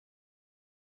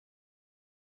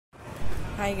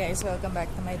Hi guys, welcome back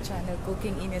to my channel,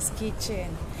 Cooking Ines Kitchen,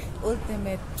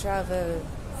 ultimate travel,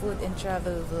 food and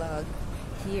travel vlog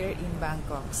here in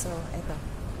Bangkok. So, eto,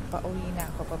 pauwi na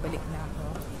ako, pabalik na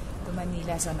ako to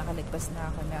Manila. So, nakalagpas na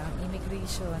ako ng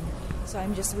immigration. So,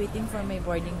 I'm just waiting for my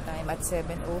boarding time at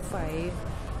 7:05.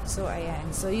 So, ayan.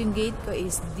 So, yung gate ko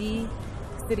is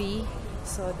D3.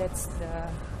 So, that's the,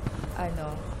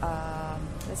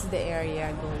 that's the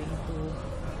area going to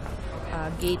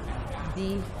gate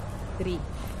D3.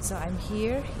 So I'm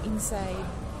here inside.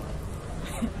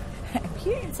 I'm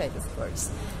here inside, of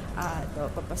course.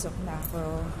 Papasok na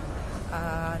ako.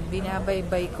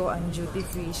 Binabaybay ko ang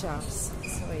duty-free shops.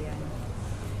 So ayan.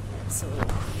 So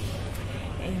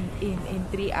in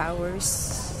 3 hours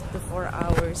to 4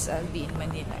 hours I'll be in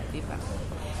Manila, diba?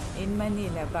 In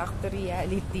Manila, back to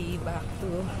reality, back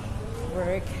to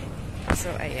work.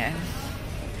 So ayan.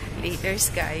 Laters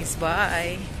guys,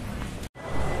 bye.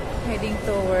 Heading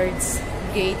towards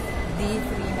gate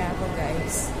D3 na ako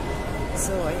guys.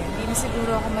 So ayan, hindi na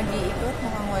siguro ako mag-iikot,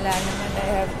 mukhang wala naman.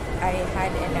 I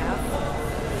had enough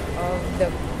of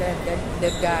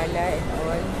the gala and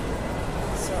all.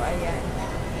 So ayan.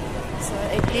 So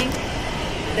I think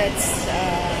that's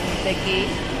the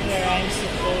gate where I'm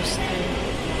supposed to.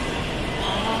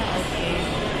 Okay.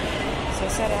 So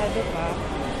sarado pa.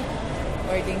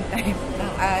 Boarding time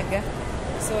ng aga.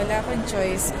 So wala akong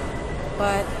choice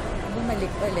but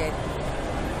bumalik ulit.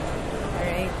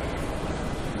 Alright.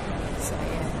 So,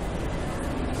 ayan.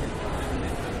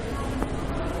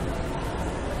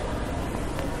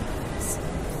 So,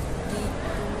 gate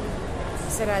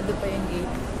 2. Sarado pa yung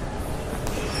gate.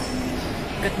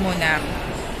 Ikot muna ako.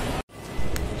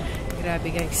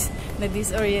 Grabe guys.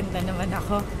 Na-disorient na naman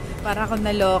ako. Para ako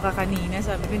naloka kanina.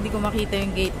 Sabi ko, hindi ko makita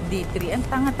yung gate D3. Ang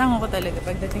tanga-tanga ko talaga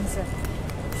pagdating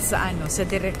sa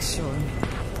direksyon.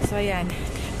 So, ayan.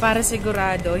 Para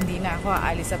sigurado, hindi na ako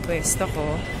aalis sa pwesto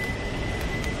ko.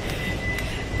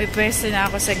 May pwesto na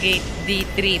ako sa gate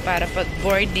D3 para pag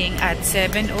boarding at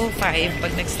 7:05.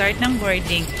 Pag nag-start ng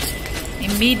boarding,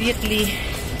 immediately,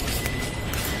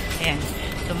 ayan,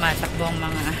 tumatakbo ang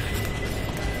mga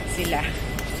sila.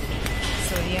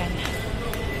 So, ayan.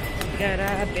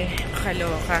 Grabe,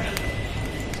 kaloka.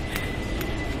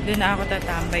 Doon na ako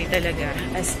tatambay talaga.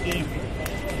 As in.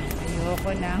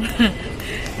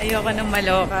 Ayoko nang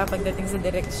maloka pagdating sa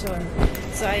direksyon.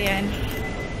 So, ayan.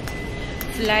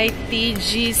 Flight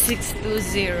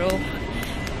TG620.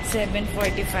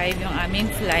 7:45 yung aming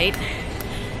flight.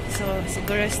 So,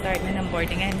 siguro start na ng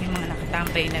boarding. Ayan, may mga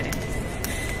nakatambay na rin.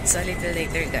 So, a little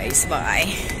later, guys. Bye!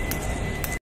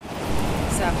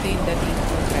 Sakto yung dating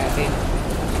ko. Grabe.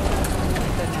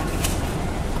 Ito na.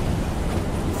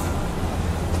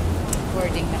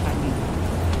 Boarding na kami.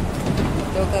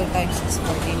 Local time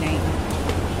 6:49.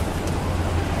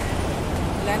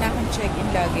 Wala na akong check-in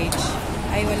luggage.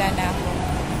 Ay, wala na akong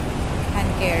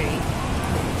hand carry.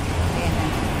 Ayan na.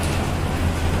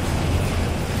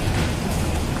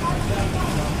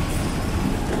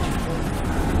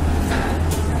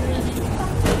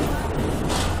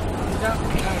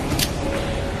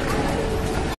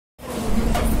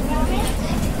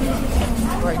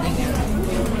 Boarding na.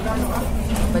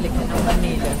 Balik na ng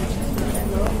Manila.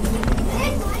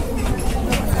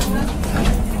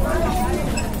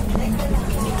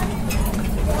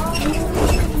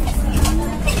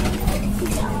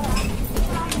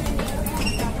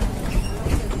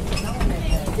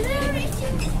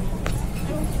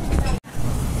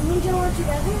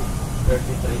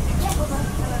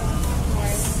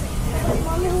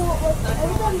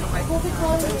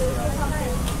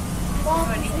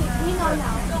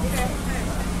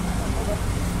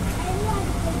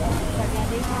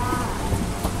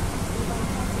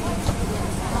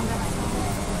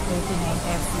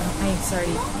 Ay,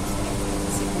 sorry.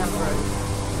 Seat number.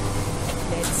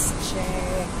 Let's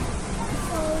check.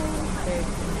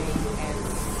 39F.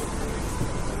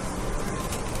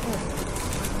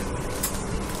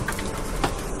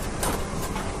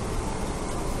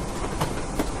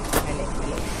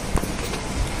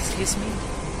 Excuse me.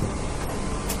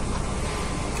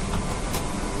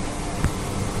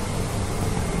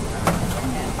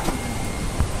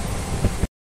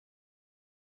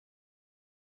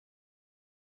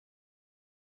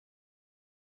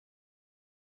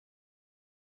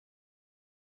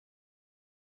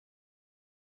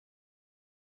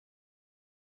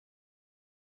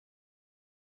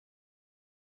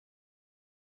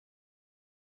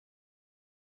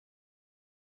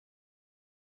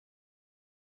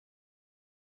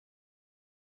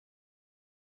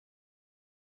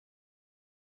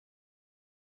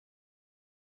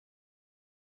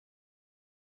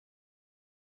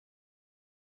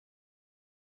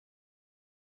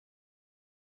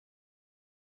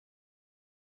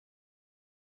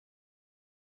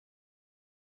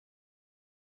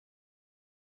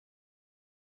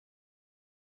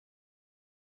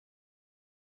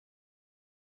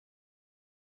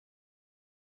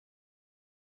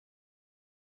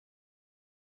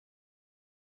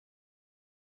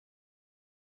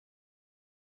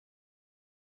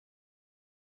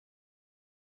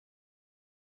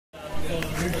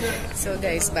 So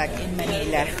guys, back in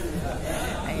Manila.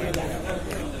 Ayan.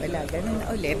 Wala, ganun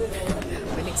na ulit.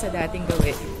 Balik sa dating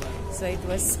gawin. So it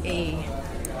was a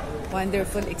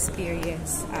wonderful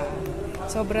experience.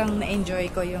 Sobrang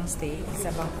na-enjoy ko yung stay sa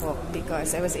Bangkok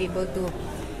because I was able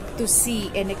to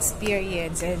see and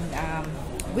experience and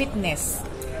witness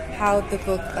how to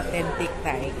cook authentic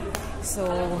Thai. So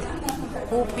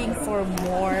hoping for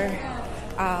more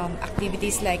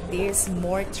activities like this,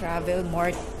 more travel,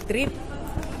 more trip,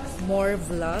 more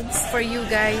vlogs for you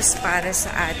guys para sa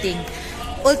ating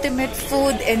ultimate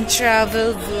food and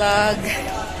travel vlog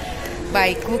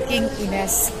by Cooking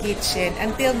Ina's Kitchen.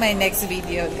 Until my next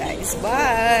video, guys.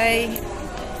 Bye!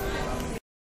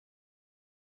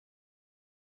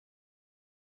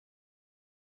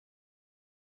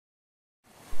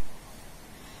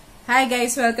 Hi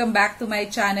guys! Welcome back to my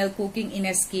channel, Cooking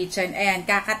Ina's Kitchen. Ayan,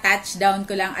 kaka-touchdown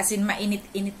ko lang, as in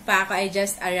mainit-init pa ako. I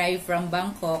just arrived from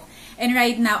Bangkok. And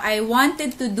right now, I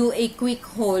wanted to do a quick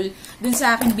haul dun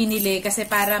sa akin binili kasi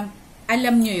para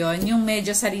alam nyo yon, yung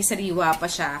medyo sari-sariwa pa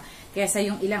siya kesa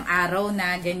yung ilang araw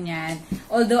na ganyan.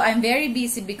 Although I'm very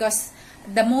busy because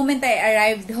the moment I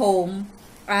arrived home,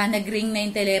 nag-ring na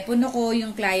yung telepono ko,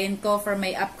 yung client ko for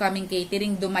my upcoming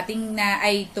catering dumating na,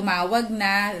 ay tumawag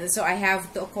na, so I have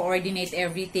to coordinate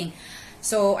everything.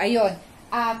 So ayun,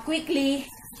 quickly,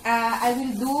 I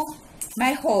will do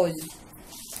my haul.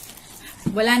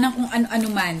 Wala nang kung ano-ano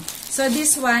man. So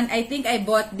this one, I think I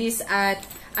bought this at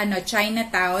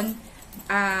Chinatown.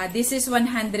 This is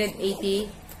 180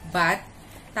 baht.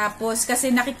 Tapos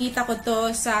kasi nakikita ko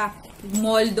to sa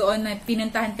mall doon,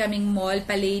 pinuntahan kaming mall,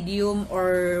 Palladium,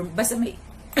 or basta may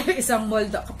isang mall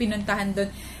pinuntahan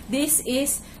doon. This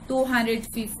is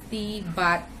 250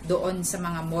 baht doon sa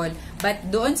mga mall. But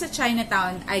doon sa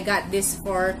Chinatown, I got this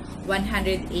for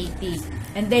 180.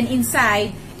 And then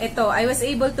inside, ito, I was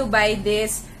able to buy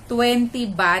this 20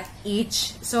 baht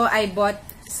each. So I bought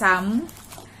some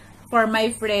for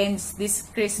my friends this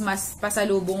Christmas.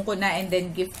 Pasalubong ko na and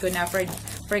then gift ko na for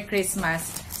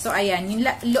Christmas. So, ayan, yung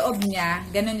loob niya,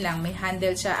 ganun lang, may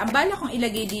handle siya. Ang bala kong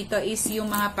ilagay dito is yung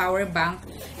mga power bank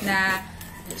na,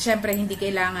 syempre, hindi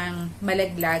kailangang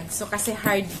malaglag. So, kasi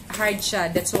hard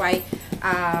siya. That's why,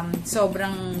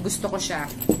 sobrang gusto ko siya.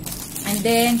 And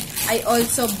then, I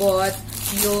also bought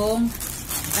yung,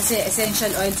 kasi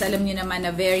essential oils, alam niyo naman na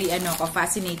very,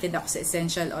 fascinated ako sa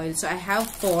essential oil. So, I have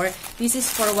 4. This is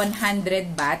for 100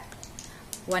 baht.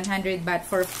 100 baht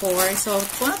for 4. So,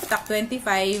 kung napatak,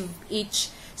 25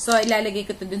 each. So, ilalagay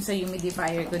ko to dun sa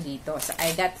humidifier ko dito. So,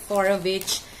 I got 4 of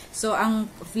each. So, ang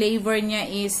flavor niya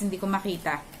is, hindi ko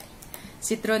makita.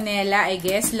 Citronella, I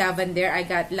guess. Lavender. I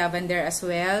got lavender as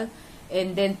well.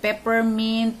 And then,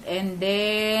 peppermint. And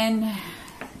then,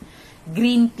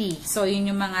 green tea. So,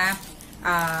 yun yung mga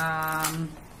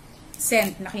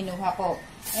scent na kinuha ko.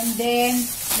 And then,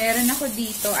 meron ako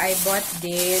dito. I bought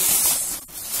this.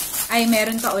 Ay,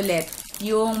 meron pa ulit.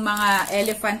 Yung mga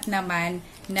elephant naman,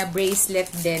 na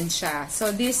bracelet din siya.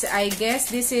 So, this, I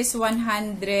guess, this is 100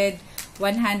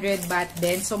 baht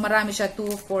din. So, marami siya.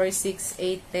 2, 4, 6,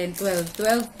 8, 10, 12.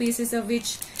 12 pieces of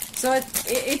each. So,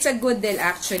 it's a good deal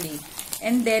actually.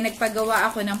 And then, nagpagawa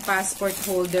ako ng passport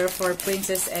holder for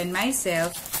Princess and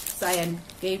myself. So, ayan.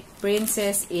 Okay,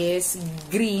 Princess is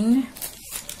green.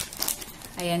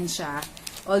 Ayan siya.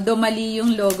 Although, mali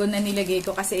yung logo na nilagay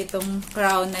ko kasi itong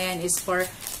crown na yan is for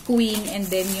Queen, and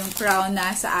then yung crown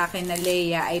na sa akin na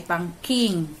Leia ay pang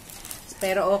King.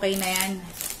 Pero okay na yan.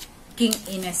 King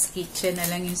Ina's Kitchen na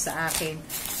lang yung sa akin.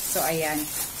 So, ayan.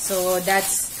 So,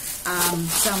 that's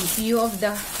some few of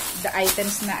the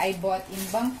items na I bought in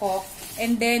Bangkok.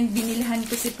 And then, binilhan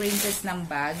ko si Princess ng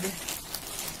bag.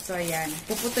 So, ayan.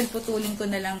 Puputol-putulin ko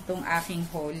na lang tong aking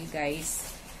haul,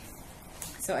 guys.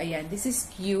 So, ayan. This is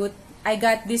cute. I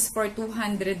got this for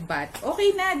 200 baht.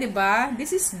 Okay na, 'di ba?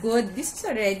 This is good. This is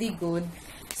already good.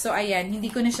 So ayan,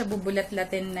 hindi ko na siya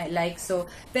bubulat-latin na like so.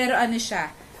 Pero ano siya?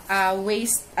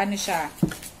 Waste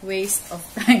of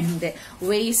time.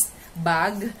 Waste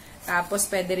bag. Tapos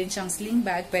pwede rin siyang sling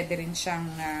bag, pwede rin siyang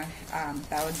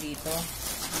tawag dito.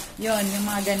 'Yon, yung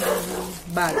mga ganung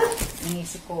bag.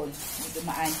 Inisip ko,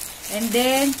 dumaan. And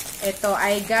then ito,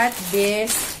 I got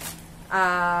this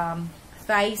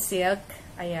Thai silk.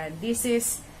 Ayan, this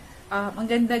is, ang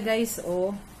ganda guys, oh,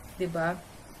 diba?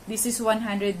 This is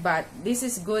 100 baht. This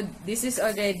is good. This is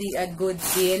already a good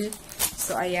deal.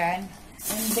 So, ayan.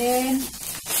 And then,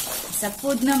 sa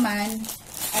food naman,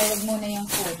 ay, wag muna yung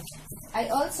food. I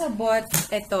also bought,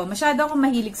 ito, masyado akong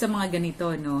mahilig sa mga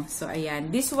ganito, no? So, ayan.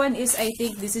 This one is, I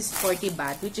think, this is 40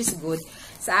 baht, which is good.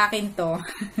 Sa akin to.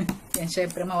 Yan,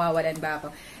 syempre mawawalan ba ako.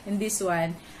 And this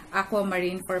one,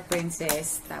 aquamarine for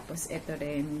princess. Tapos ito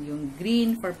rin, yung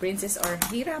green for princess or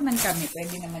hiraman kami.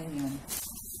 Pwede naman yun.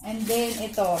 And then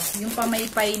ito, yung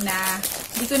pamaypay na,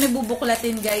 hindi ko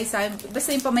nabubuklatin guys.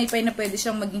 Basta yung pamaypay na pwede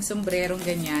siyang maging sombrerong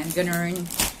ganyan. Ganun.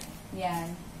 Yan.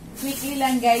 Quickly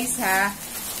lang guys ha.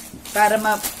 Para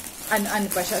ano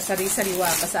pa siya, sari-sariwa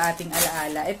pa sa ating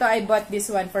alaala. Ito, I bought this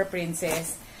one for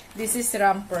princess. This is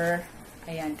romper.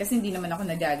 Ayan, kasi hindi naman ako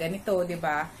nagaganito, 'di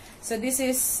ba? So this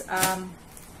is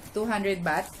 200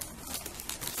 baht.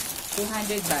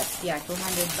 200 baht. Yeah,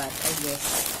 200 baht, I guess.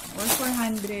 Or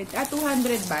 400.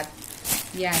 200 baht.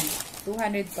 Yan,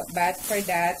 200 baht for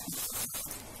that.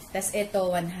 Tas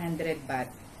ito 100 baht.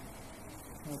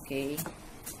 Okay.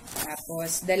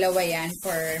 Tapos dalawa yan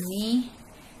for me.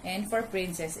 And for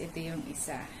princess, ito yung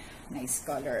isa. Nice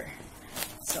color.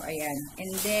 So, ayan.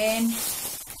 And then,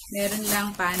 meron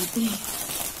lang panty.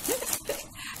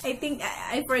 I think,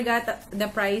 I forgot the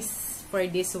price for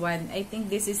this one. I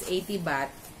think this is 80 baht.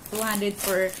 200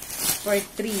 for 3.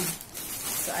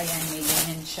 So, ayan. May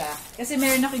ganyan siya. Kasi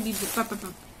meron ako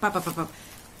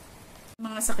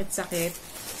mga sakit-sakit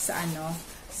sa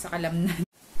sa kalamnan.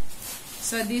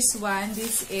 So, this one,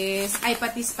 this is,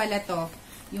 patis pala to.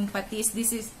 Yung patis,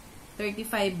 this is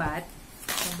 35 baht.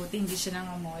 Mabuti hindi siya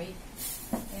nangamoy.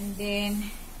 And then,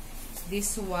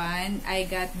 this one, I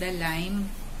got the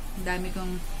lime. Dami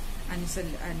kong,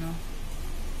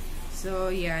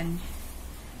 So, yan.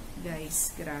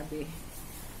 Guys, grabe.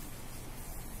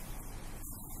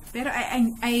 Pero,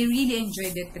 I really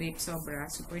enjoyed the trip.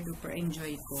 Sobra. Super duper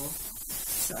enjoy ko.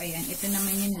 So, ayan. Ito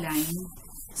naman yung lime.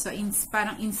 So,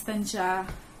 parang instant siya.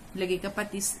 Lagay ka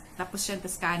patis, tapos siya,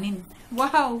 tas kanin.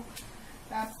 Wow!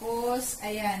 Tapos,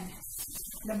 ayan.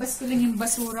 Labas ko lang yung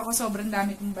basura ko. Sobrang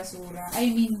dami kong basura.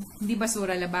 I mean, hindi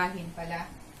basura, labahin pala.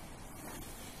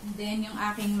 And then, yung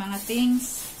aking mga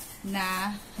things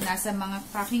na nasa mga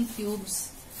packing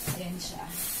cubes. Ayan siya.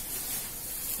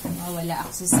 Wala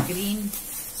ako sa screen.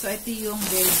 So, ito yung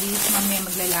veggies. Mamaya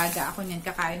maglalaga ako niyan.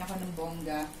 Kakain ako ng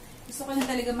bongga. Gusto ko na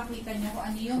talaga makita niyo kung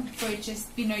ano yung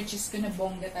pinurchase ko na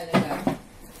bongga talaga.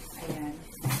 Ayan.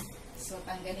 So,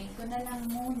 tanggalin ko na lang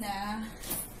muna.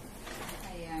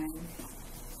 Ayan.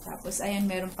 Tapos, ayan,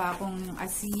 meron pa akong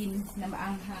asin na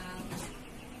maanghang.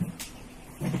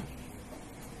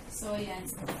 So, ayan.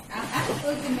 Ang aking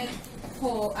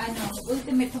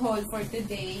ultimate haul for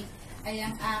today ay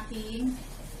ang aking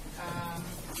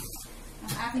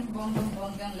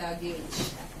bonggang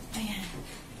luggage. Ayan.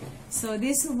 So,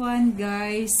 this one,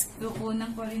 guys,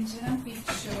 kukunan ko rin siya ng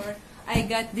picture. I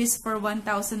got this for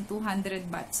 1,200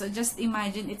 baht. So, just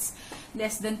imagine it's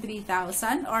less than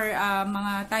 3,000 or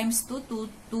mga times 2, 2,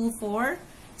 4.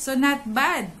 So, not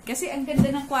bad. Kasi ang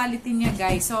ganda ng quality niya,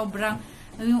 guys. Sobrang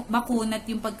makunat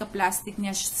yung pagka-plastic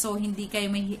niya. So, hindi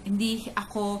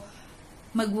ako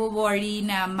magwo-worry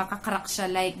na makakrack siya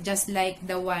just like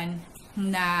the one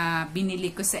na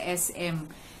binili ko sa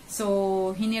SM.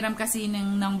 So, hiniram kasi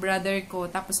ng brother ko.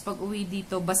 Tapos, pag uwi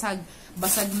dito, basag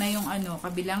na yung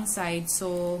kabilang side.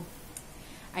 So,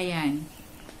 ayan.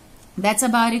 That's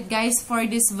about it, guys, for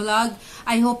this vlog.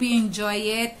 I hope you enjoy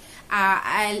it.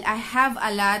 I have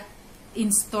a lot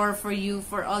in store for you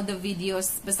for all the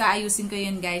videos. Basta ayusin ko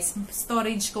yun, guys.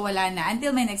 Storage ko wala na.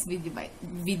 Until my next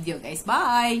video, guys.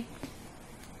 Bye!